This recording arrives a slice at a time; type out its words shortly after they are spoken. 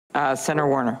Senator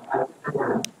Warner.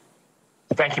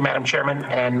 Thank you, Madam Chairman,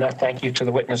 and thank you to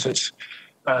the witnesses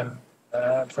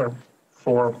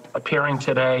for appearing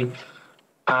today.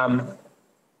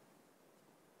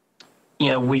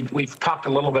 We've talked a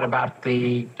little bit about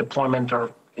the deployment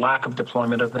or lack of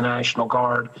deployment of the National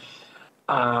Guard.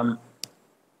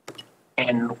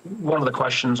 And one of the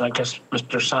questions, I guess,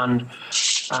 Mr. Sund,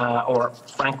 or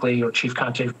frankly, or Chief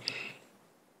Conte,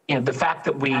 the fact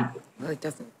that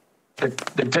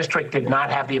the district did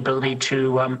not have the ability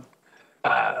to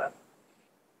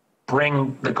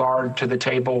bring the Guard to the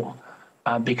table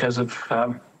because of,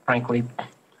 frankly, the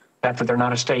fact that they're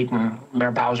not a state and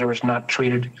Mayor Bowser is not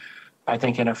treated, I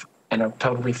think, in a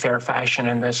totally fair fashion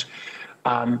in this.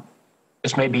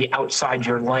 This may be outside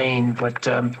your lane, but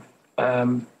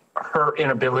her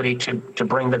inability to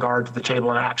bring the Guard to the table,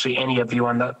 and actually any of you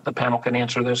on the panel can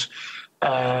answer this,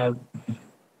 that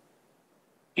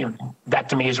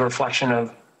to me is a reflection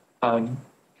of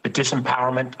the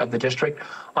disempowerment of the district.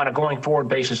 On a going forward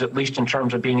basis, at least in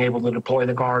terms of being able to deploy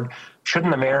the Guard,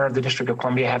 shouldn't the mayor of the District of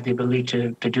Columbia have the ability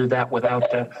to do that without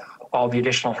all the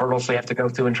additional hurdles they have to go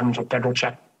through in terms of federal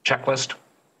checklist?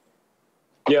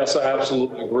 Yes, I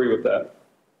absolutely agree with that.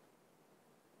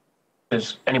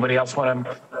 Does anybody else want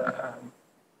to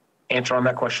answer on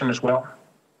that question as well?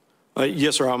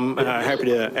 Yes, sir. I'm happy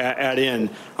to add in.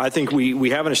 I think we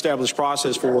have an established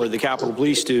process for the Capitol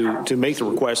Police to make the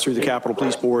request through the Capitol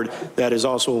Police Board that is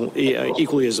also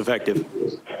equally as effective.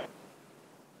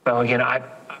 Well, again,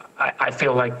 I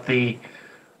feel like the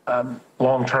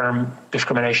long-term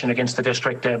discrimination against the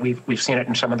district, we've seen it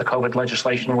in some of the COVID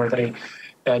legislation where they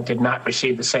did not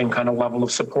receive the same kind of level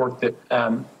of support that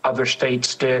other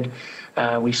states did.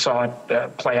 We saw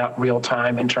it play out real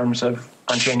time in terms of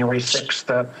on January 6th,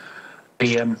 the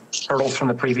hurdles from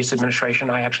the previous administration.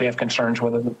 I actually have concerns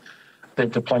whether the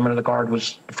deployment of the Guard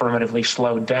was affirmatively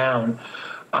slowed down.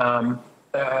 I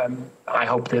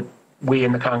hope that we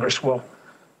in the Congress will,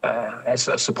 as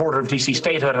a supporter of DC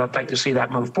statehood, I'd like to see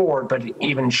that move forward, but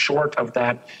even short of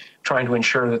that, trying to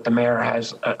ensure that the mayor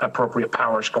has appropriate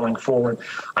powers going forward.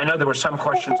 I know there were some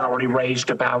questions already raised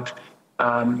about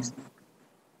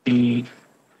the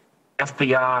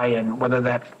FBI and whether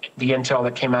the intel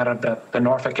that came out of the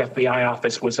Norfolk FBI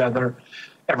office was ever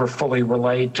fully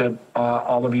relayed to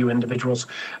all of you individuals.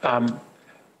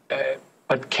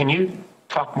 But can you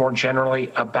talk more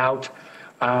generally about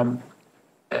the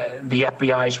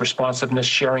FBI's responsiveness,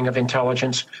 sharing of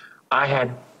intelligence? I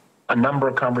had a number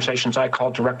of conversations. I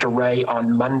called Director Wray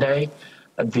on Monday,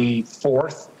 the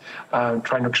 4th,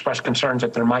 trying to express concerns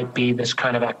that there might be this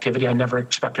kind of activity. I never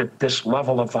expected this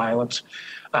level of violence.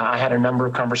 I had a number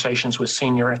of conversations with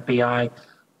senior FBI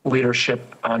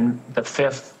leadership on the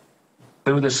 5th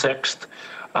through the 6th.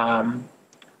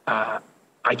 I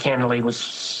candidly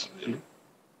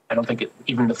I don't think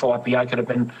even the full FBI could have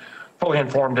been fully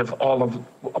informed of all of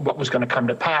what was going to come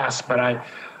to pass, but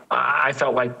I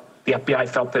felt like the FBI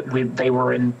felt that they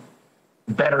were in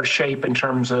better shape in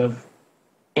terms of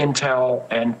intel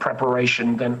and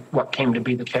preparation than what came to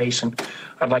be the case. And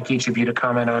I'd like each of you to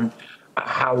comment on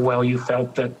how well you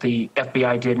felt that the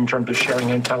FBI did in terms of sharing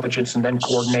intelligence and then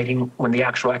coordinating when the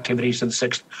actual activities of the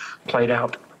 6th played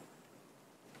out.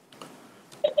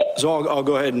 So I'll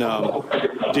go ahead and,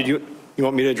 you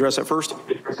want me to address that first?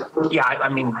 Yeah, I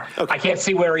mean, okay. I can't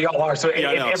see where y'all are, so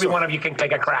yeah, every one of you can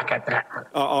take a crack at that.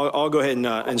 I'll go ahead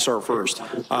and start first.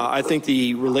 I think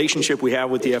the relationship we have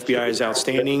with the FBI is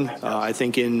outstanding. I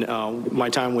think in my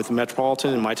time with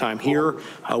Metropolitan and my time here,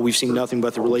 we've seen nothing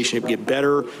but the relationship get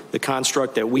better. The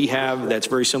construct that we have that's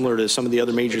very similar to some of the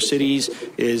other major cities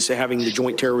is having the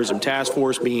Joint Terrorism Task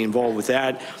Force, being involved with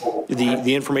that.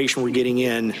 The information we're getting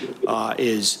in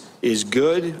is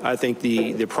good. I think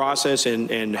the process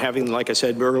and having, like I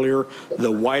said earlier,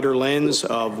 the wider lens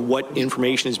of what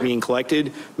information is being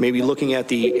collected, maybe looking at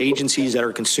the agencies that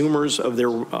are consumers of their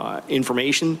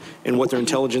information and what their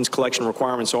intelligence collection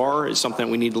requirements are is something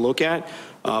that we need to look at.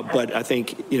 But I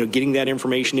think, getting that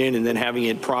information in and then having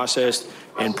it processed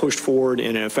and pushed forward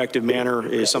in an effective manner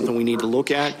is something we need to look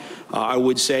at. I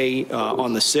would say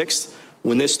on the 6th,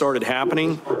 when this started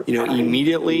happening,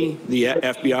 immediately the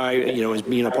FBI, as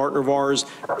being a partner of ours,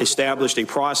 established a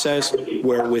process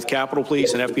where with Capitol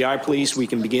Police and FBI Police, we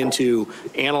can begin to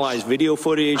analyze video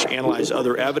footage, analyze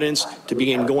other evidence to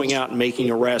begin going out and making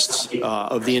arrests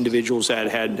of the individuals that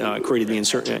had created the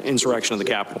insurrection of the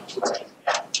Capitol.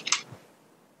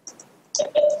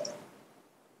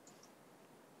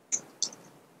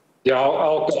 Yeah,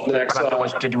 I'll go next.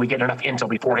 Did we get enough intel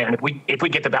beforehand? If we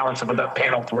get the balance of the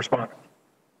panel to respond.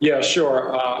 Yeah,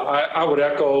 sure. I would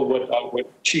echo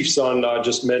what Chief Sund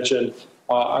just mentioned.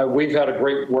 We've had a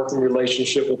great working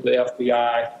relationship with the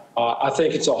FBI. I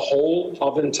think it's a whole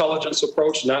of intelligence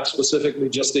approach, not specifically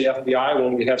just the FBI.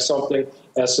 When we have something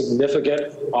as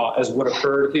significant as what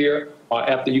occurred here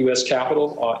at the U.S.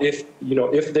 Capitol,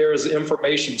 if there is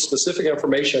information, specific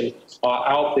information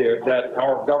out there that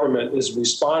our government is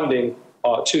responding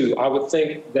to, I would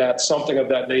think that something of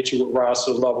that nature would rise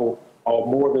to the level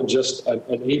more than just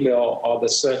an email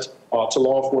that's sent to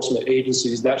law enforcement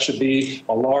agencies. That should be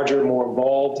a larger, more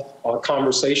involved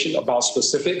conversation about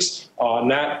specifics,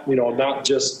 not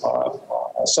just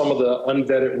some of the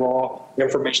unvetted raw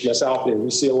information that's out there. We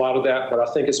see a lot of that, but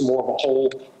I think it's more of a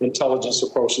whole intelligence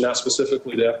approach, not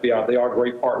specifically the FBI. They are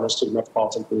great partners to the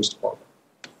Metropolitan Police Department.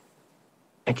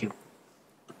 Thank you.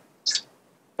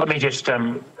 Let me just, I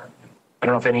don't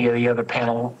know if any of the other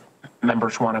panel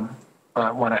members want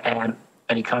to add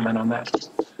any comment on that.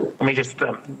 Let me just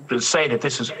say that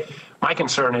this is, my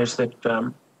concern is that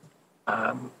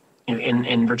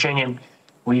in Virginia,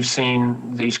 we've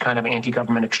seen these kind of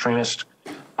anti-government extremists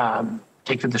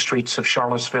take to the streets of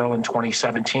Charlottesville in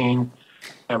 2017,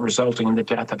 resulting in the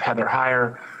death of Heather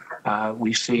Heyer.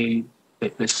 We see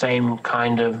the same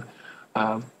kind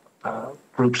of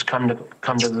groups come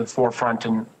to the forefront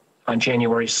on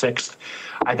January 6th.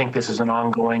 I think this is an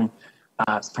ongoing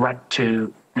threat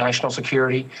to national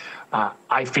security.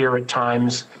 I fear at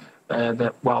times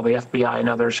that while the FBI and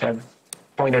others have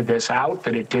pointed this out,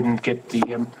 that it didn't get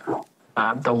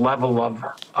the level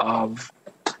of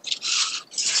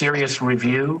serious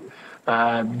review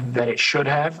that it should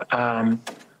have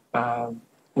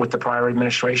with the prior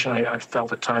administration. I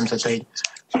felt at times that they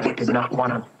did not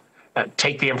want to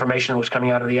take the information that was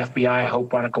coming out of the FBI. I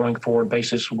hope on a going forward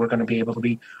basis we're going to be able to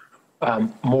be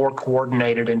more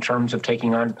coordinated in terms of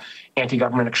taking on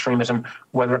anti-government extremism,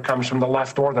 whether it comes from the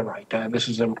left or the right. This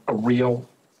is a real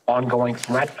ongoing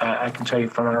threat. I can tell you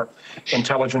from our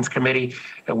intelligence committee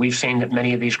that we've seen that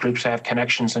many of these groups have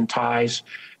connections and ties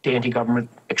to anti-government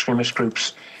extremist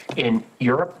groups in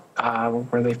Europe,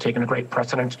 where they've taken a great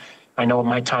precedent. I know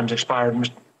my time's expired,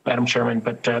 Madam Chairman,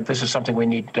 but this is something we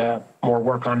need more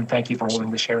work on. Thank you for holding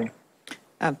this hearing.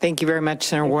 Thank you very much,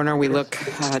 Senator Warner. We look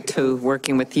to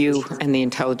working with you and the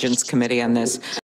Intelligence Committee on this.